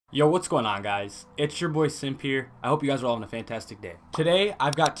Yo, what's going on, guys? It's your boy Simp here. I hope you guys are all having a fantastic day. Today,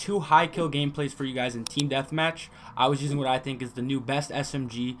 I've got two high kill gameplays for you guys in Team Deathmatch. I was using what I think is the new best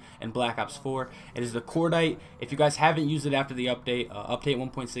SMG in Black Ops 4. It is the CORDITE. If you guys haven't used it after the update, update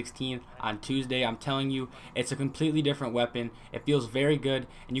 1.16 on Tuesday, I'm telling you, it's a completely different weapon. It feels very good,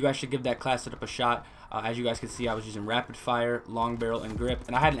 and you guys should give that class setup a shot. As you guys can see, I was using rapid fire, long barrel, and grip,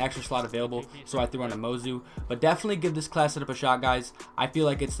 and I had an extra slot available, so I threw on a Mozu. But definitely give this class setup a shot, guys. I feel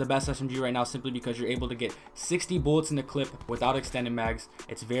like it's the best SMG right now simply because you're able to get 60 bullets in the clip without extended mags.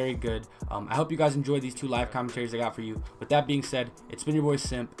 It's very good. I hope you guys enjoyed these two live commentaries I got for you. With that being said, it's been your boy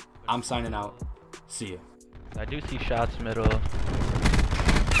Simp. I'm signing out. See ya. I do see shots middle.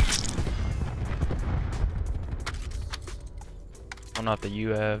 I'm not the you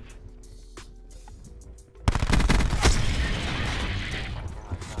have.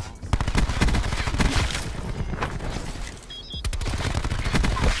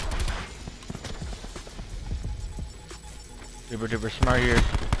 Super duper smart here.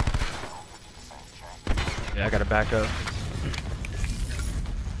 Yeah, I gotta back up.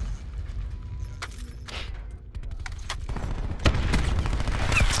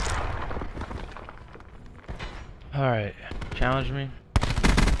 Alright, challenge me.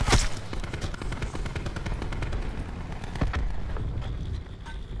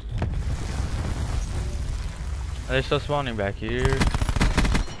 Are they still spawning back here?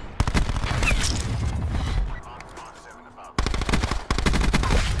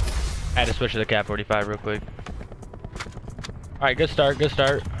 I had to switch to the Cat 45 real quick. Alright, good start, good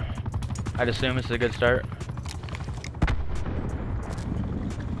start. I'd assume it's a good start.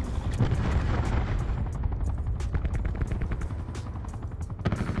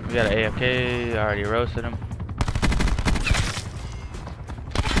 We got an AFK, already roasted him.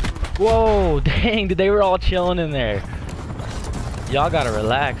 Whoa, dang, dude, they were all chilling in there. Y'all gotta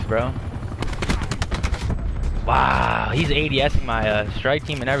relax, bro. Wow, he's ADSing my strike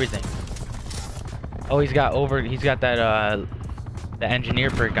team and everything. Oh, he's got that the engineer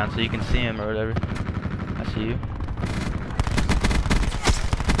perk on so you can see him or whatever. I see you.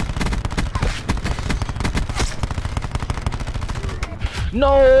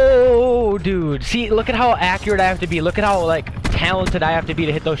 No, dude. See, look at how accurate I have to be. Look at how like talented I have to be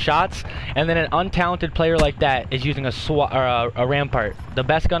to hit those shots. And then an untalented player like that is using a SWAT or a Rampart, the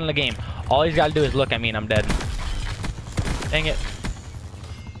best gun in the game. All he's got to do is look at me and I'm dead. Dang it.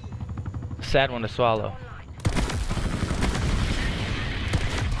 Sad one to swallow.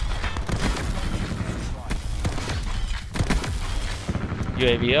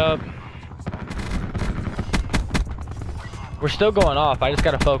 UAV up. We're still going off. I just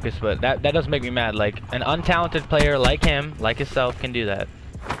gotta focus, but that does make me mad. Like an untalented player like him, like himself, can do that.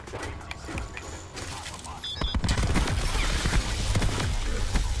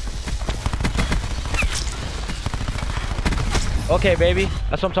 Okay, baby.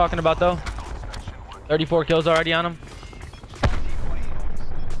 That's what I'm talking about, though. 34 kills already on him.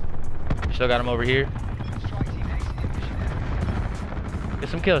 Still got him over here. Get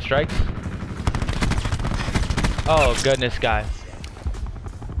some kill strikes. Oh, goodness, guy.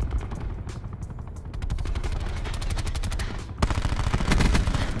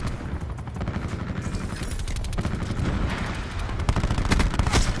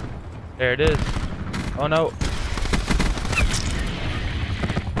 There it is. Oh, no.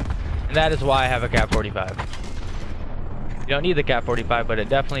 And that is why I have a Cat 45. You don't need the Cat 45, but it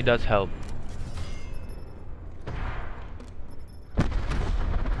definitely does help.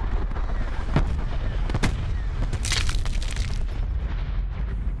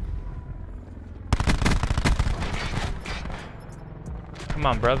 Come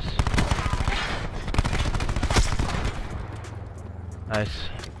on, brubs. Nice.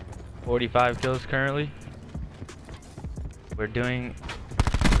 45 kills currently. We're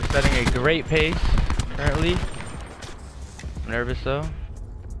setting a great pace currently. I'm nervous though.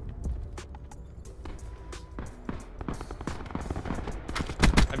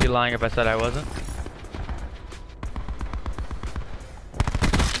 I'd be lying if I said I wasn't.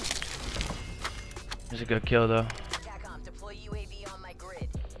 There's a good kill though.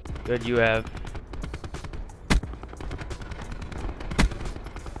 Good you have.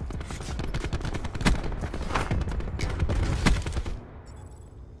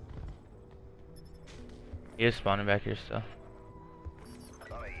 He is spawning back here still.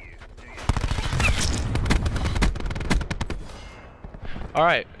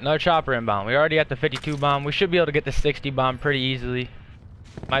 Alright, another chopper inbound. We already got the 52 bomb. We should be able to get the 60 bomb pretty easily.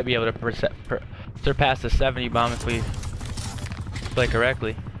 Might be able to surpass the 70 bomb if we play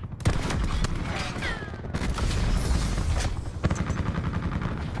correctly.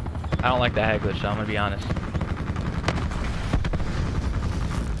 I don't like that head glitch, so I'm gonna be honest.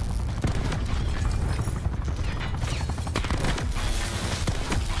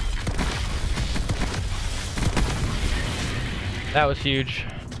 That was huge.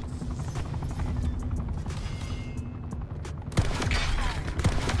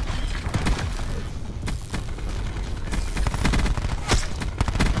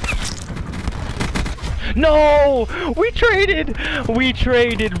 No! We traded! We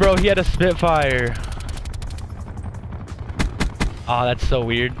traded, bro. He had a Spitfire. Oh, that's so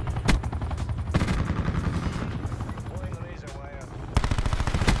weird.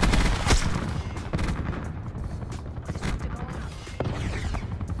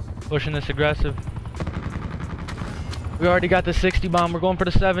 Pushing this aggressive. We already got the 60 bomb. We're going for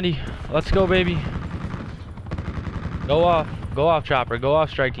the 70. Let's go, baby. Go off. Go off, Chopper. Go off,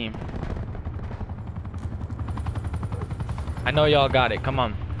 strike team. I know y'all got it. Come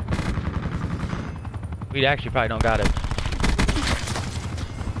on. We actually probably don't got it.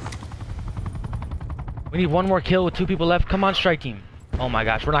 We need one more kill with 2 people left. Come on, strike team. Oh my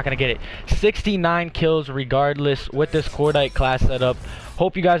gosh, we're not gonna get it. 69 kills regardless with this CORDITE class setup.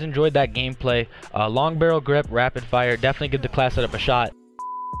 Hope you guys enjoyed that gameplay. Long barrel grip, rapid fire. Definitely give the class setup a shot.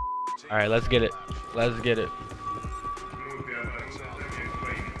 All right, let's get it. Let's get it.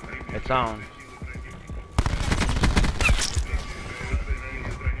 It's on.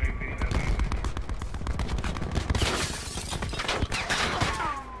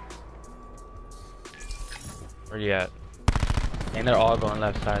 Where you at? And they're all going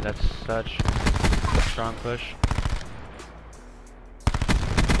left side. That's such a strong push.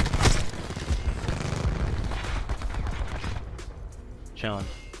 Chilling.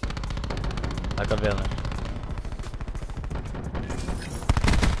 Like a villain.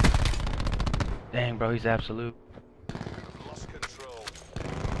 Dang, bro, he's absolute. Lost control.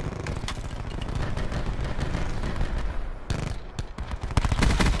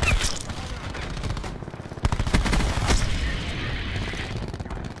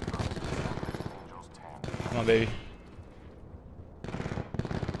 Come on, baby.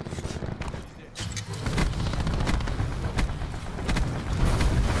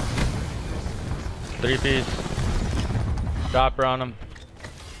 Three-piece. Dropper on him.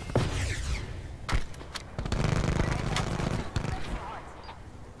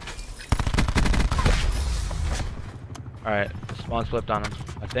 Alright, spawn flipped on him,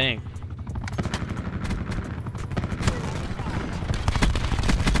 I think.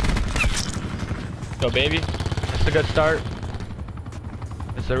 Go, baby. It's a good start.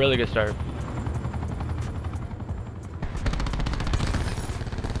 It's a really good start.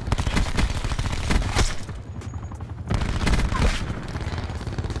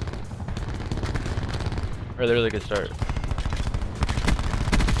 Really good start.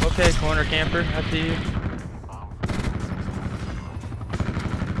 Okay, corner camper, I see you.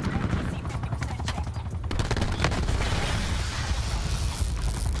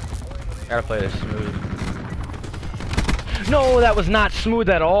 Gotta play this smooth. No, that was not smooth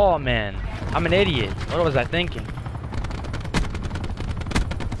at all, man. I'm an idiot. What was I thinking?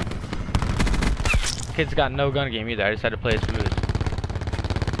 Kid's got no gun game either. I just had to play it smooth.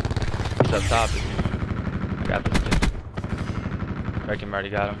 He's up top, isn't he? I got this kid. I reckon I already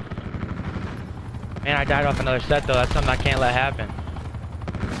got him. Man, I died off another set though. That's something I can't let happen.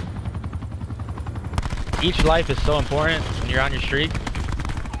 Each life is so important when you're on your streak.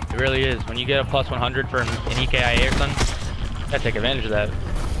 It really is. When you get a plus 100 for an EKIA or something, you gotta take advantage of that.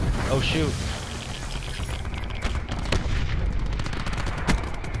 Oh shoot.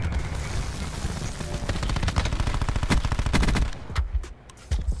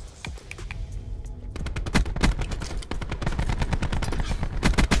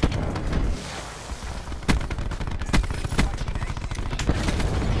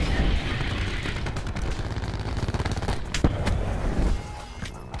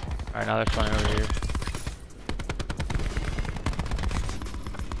 Alright, now they're flying over here.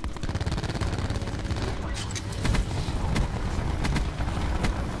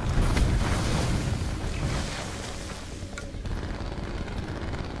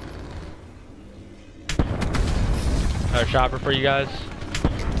 Another chopper for you guys.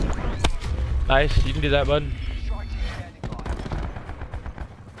 Nice, you can do that, bud.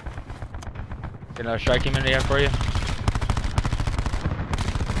 Get another strike team in here for you.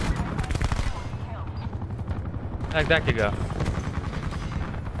 How'd that could go?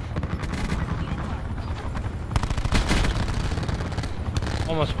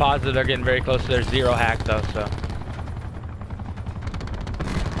 Almost positive they're getting very close to their 0 hack though, so.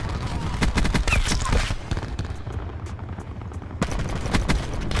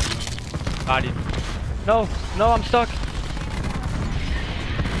 Body. No, no, I'm stuck.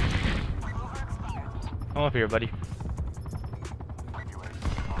 Come up here, buddy.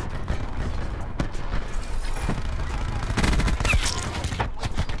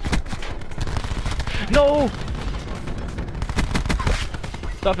 No!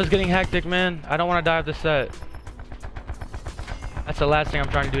 Stuff is getting hectic, man. I don't want to die off this set. That's the last thing I'm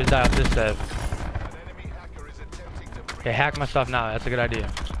trying to do is die off this set. Okay, hack my stuff now. That's a good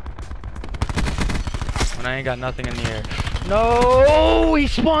idea. When I ain't got nothing in the air. No! He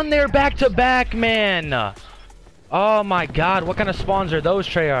spawned there back to back, man! Oh my god, what kind of spawns are those,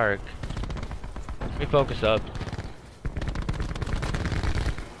 Treyarch? Let me focus up.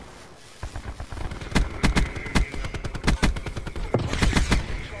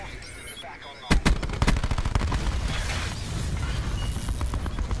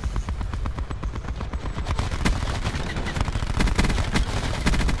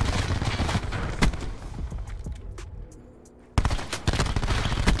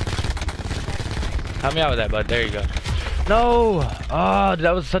 Help me out with that, bud. There you go. No! Oh,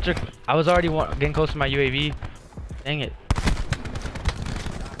 that was such a... I was already getting close to my UAV. Dang it.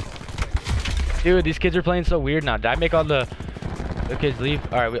 Dude, these kids are playing so weird now. Did I make all the kids leave?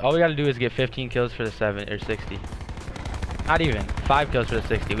 Alright, all we gotta do is get 15 kills for the 7 or 60. Not even. 5 kills for the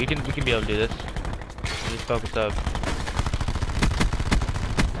 60. We can be able to do this. Just focus up.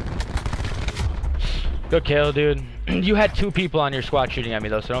 Good kill, dude. You had 2 people on your squad shooting at me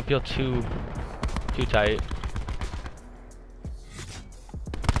though, so don't feel too tight.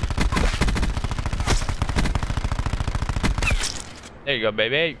 There you go,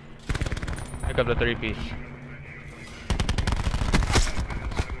 baby. Pick up the 3-piece.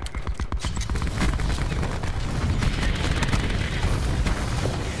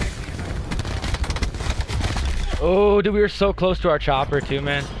 Oh, dude, we were so close to our chopper too,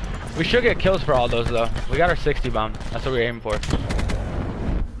 man. We should get kills for all those though. We got our 60 bomb. That's what we were aiming for.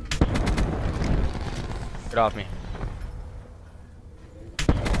 Get off me.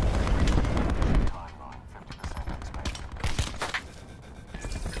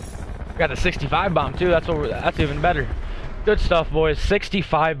 We got the 65 bomb too. That's even better. Good stuff, boys.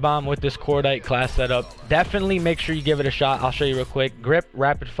 65 bomb with this Cordite class setup. Definitely make sure you give it a shot. I'll show you real quick. Grip,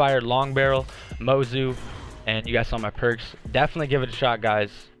 rapid fire, long barrel, Mozu, and you guys saw my perks. Definitely give it a shot, guys.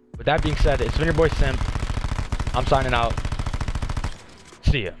 With that being said, it's been your boy Simp. I'm signing out.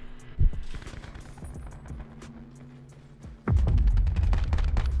 See ya.